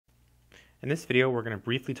In this video, we're going to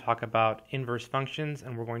briefly talk about inverse functions,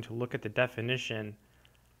 and we're going to look at the definition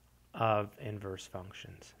of inverse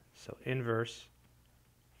functions. So inverse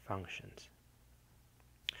functions.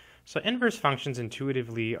 So inverse functions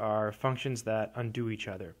intuitively are functions that undo each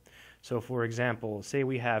other. So for example, say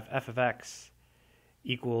we have f of x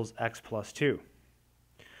equals x plus 2.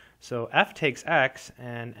 So f takes x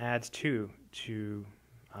and adds 2 to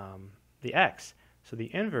the x. So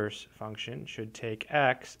the inverse function should take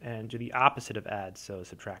x and do the opposite of add, so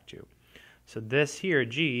subtract 2. So this here,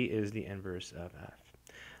 g, is the inverse of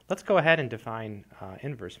f. Let's go ahead and define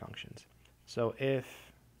inverse functions. So if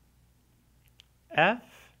f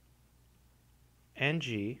and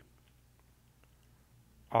g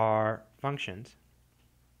are functions,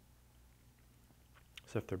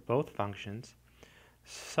 so if they're both functions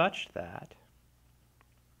such that,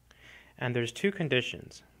 and there's two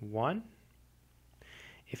conditions. One,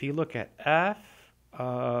 if you look at f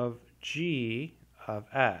of g of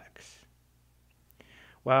x,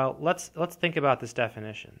 well, let's think about this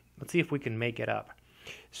definition. Let's see if we can make it up.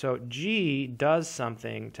 So g does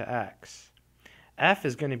something to x. F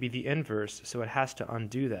is going to be the inverse, so it has to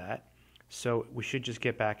undo that. So we should just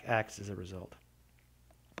get back x as a result.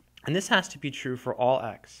 And this has to be true for all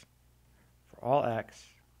x. For all x,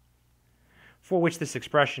 for which this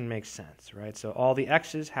expression makes sense, right? So all the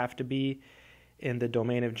x's have to be in the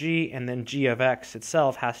domain of g, and then g of x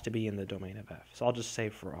itself has to be in the domain of f. So I'll just say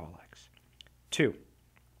for all x. 2.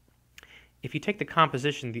 If you take the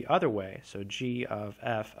composition the other way, so g of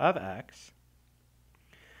f of x,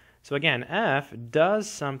 so again, f does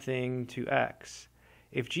something to x.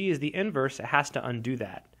 If g is the inverse, it has to undo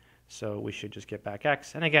that. So we should just get back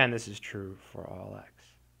x. And again, this is true for all x.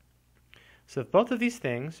 So if both of these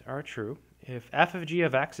things are true, if f of g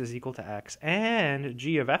of x is equal to x and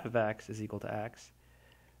g of f of x is equal to x,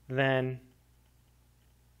 then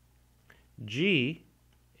g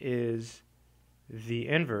is the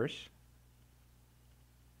inverse.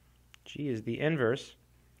 G is the inverse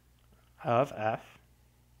of f.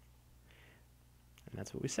 And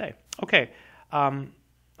that's what we say. Okay,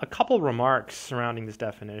 a couple remarks surrounding this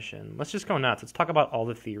definition. Let's just go nuts. Let's talk about all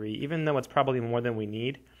the theory, even though it's probably more than we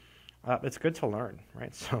need. It's good to learn,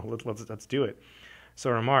 right? So let's do it. So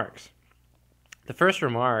remarks. The first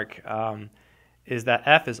remark is that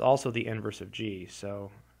f is also the inverse of g. So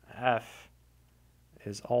f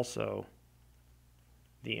is also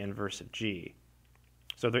the inverse of g.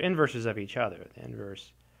 So they're inverses of each other. The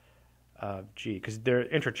inverse of g, because they're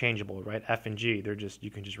interchangeable, right? F and g, you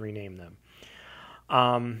can just rename them.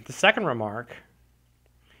 The second remark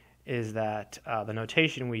is that the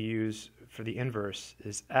notation we use for the inverse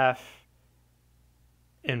is f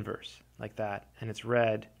inverse, like that, and it's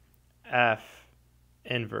read f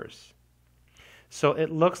inverse. So it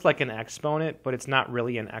looks like an exponent, but it's not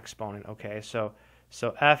really an exponent, okay? So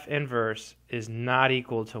f inverse is not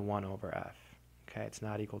equal to 1 over f, okay? It's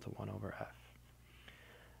not equal to 1 over f.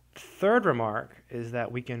 The third remark is that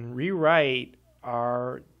we can rewrite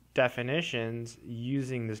our definitions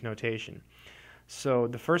using this notation. So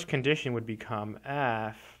the first condition would become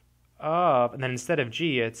f of, and then instead of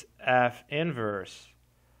g, it's f inverse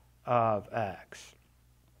of x,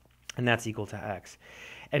 and that's equal to x.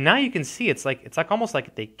 And now you can see it's like almost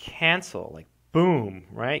like they cancel, like boom,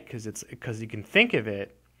 right? Because you can think of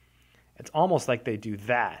it, it's almost like they do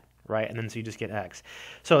that, right? And then so you just get x.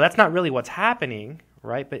 So that's not really what's happening,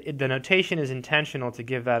 right? But the notation is intentional to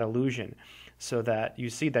give that illusion, so that you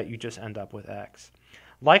see that you just end up with x.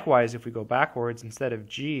 Likewise, if we go backwards, instead of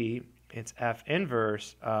g, it's f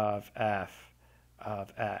inverse of f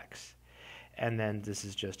of x. And then this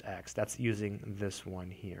is just x. That's using this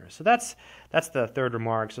one here. So that's the third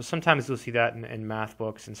remark. So sometimes you'll see that in math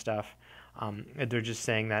books and stuff. They're just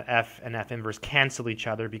saying that f and f inverse cancel each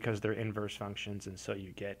other because they're inverse functions, and so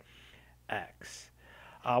you get x.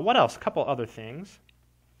 What else? A couple other things.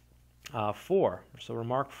 4. So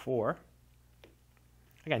remark 4.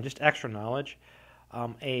 Again, just extra knowledge.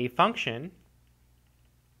 A function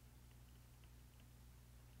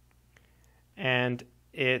and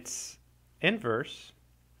its inverse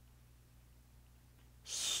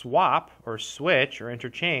swap or switch or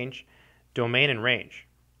interchange domain and range.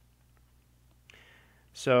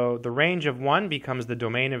 So the range of one becomes the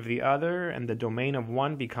domain of the other, and the domain of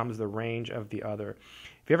one becomes the range of the other.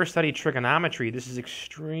 If you ever studied trigonometry, this is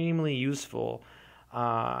extremely useful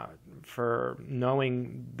for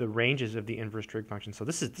knowing the ranges of the inverse trig function. So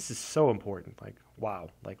this is so important. Like wow,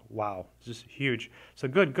 this is huge. So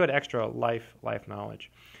good extra life knowledge.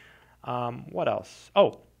 What else?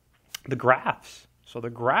 Oh, the graphs. So the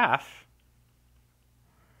graph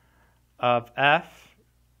of f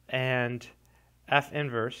and f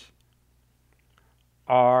inverse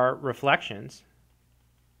are reflections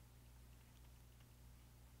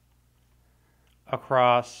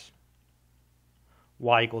across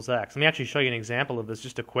y equals x. Let me actually show you an example of this,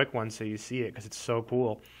 just a quick one so you see it because it's so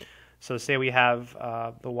cool. So say we have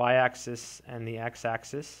the y-axis and the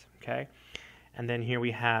x-axis, okay? And then here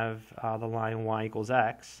we have the line y equals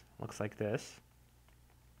x, looks like this.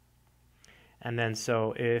 And then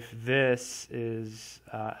so if this is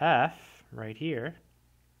f right here,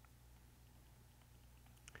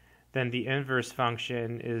 then the inverse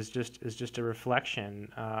function is just a reflection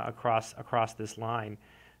across this line.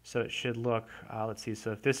 So it should look, let's see,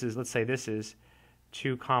 so if this is, let's say this is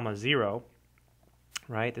 2, 0,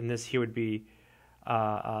 right? Then this here would be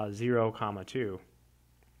 0, 2,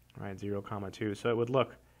 right? 0, 2. So it would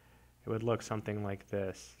look something like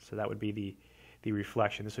this. So that would be the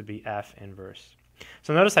reflection. This would be f inverse.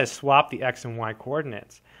 So notice I swapped the x and y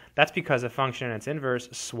coordinates. That's because a function and its inverse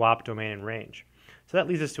swap domain and range. So that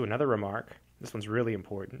leads us to another remark. This one's really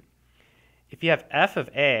important. If you have f of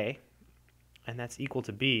a, and that's equal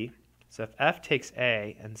to b, so if f takes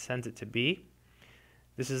a and sends it to b,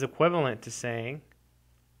 this is equivalent to saying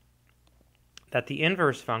that the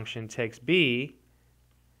inverse function takes b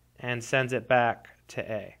and sends it back to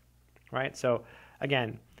a, right? So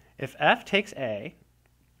again, if f takes a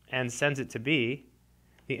and sends it to b,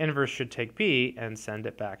 the inverse should take b and send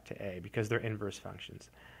it back to a because they're inverse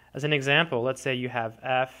functions. As an example, let's say you have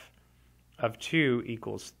f of 2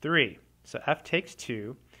 equals 3. So f takes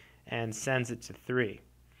 2 and sends it to 3.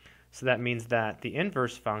 So that means that the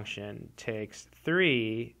inverse function takes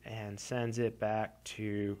 3 and sends it back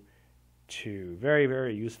to 2. Very,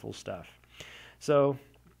 very useful stuff. So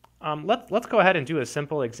let's go ahead and do a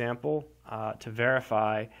simple example to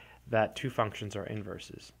verify that two functions are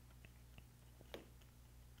inverses.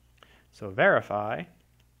 So verify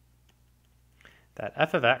that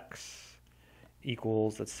f of x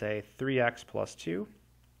equals, let's say, 3x plus 2,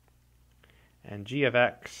 and g of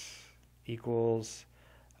x equals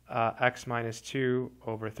x minus 2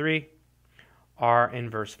 over 3 are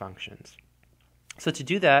inverse functions. So to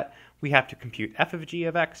do that, we have to compute f of g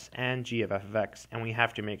of x and g of f of x, and we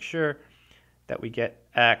have to make sure that we get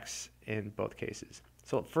x in both cases.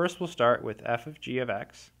 So first we'll start with f of g of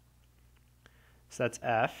x. So that's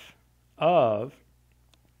f of,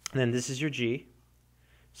 and then this is your g,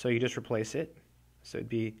 so you just replace it. So it'd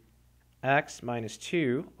be x minus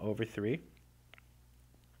 2 over 3.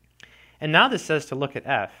 And now this says to look at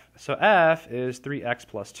f. So f is 3x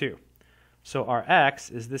plus 2. So our x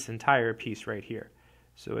is this entire piece right here.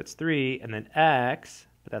 So it's 3 and then x,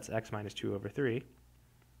 but that's x minus 2 over 3,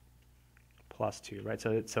 plus 2, right?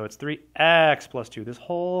 So it's 3x plus 2. This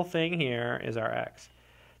whole thing here is our x.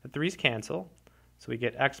 The 3's cancel, so we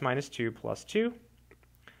get x minus 2 plus 2.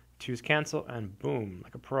 2's cancel, and boom,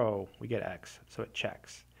 like a pro, we get x. So it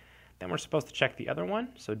checks. Then we're supposed to check the other one,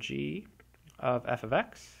 so g of f of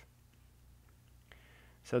x.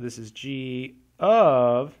 So this is g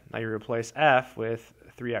of, now you replace f with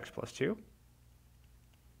 3x plus 2.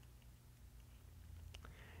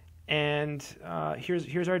 And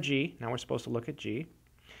here's our g. Now we're supposed to look at g.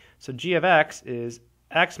 So g of x is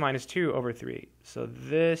x minus 2 over 3. So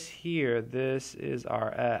this here, this is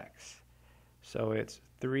our x. So it's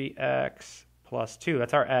 3x plus 2.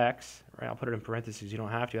 That's our x. Right, I'll put it in parentheses. You don't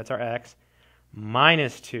have to. That's our x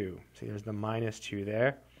minus 2. See, there's the minus 2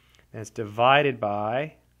 there. And it's divided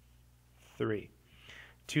by 3.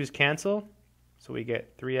 2's cancel, so we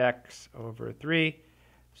get 3x over 3.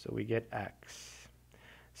 So we get x.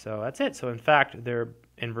 So that's it. So in fact, they're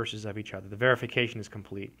inverses of each other. The verification is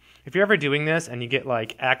complete. If you're ever doing this and you get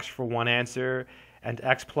like x for one answer and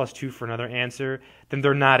x plus 2 for another answer, then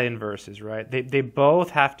they're not inverses, right? They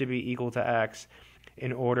both have to be equal to x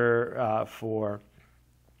in order for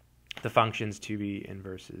the functions to be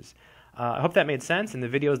inverses. I hope that made sense. In the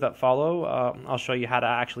videos that follow, I'll show you how to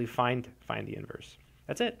actually find the inverse.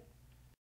 That's it.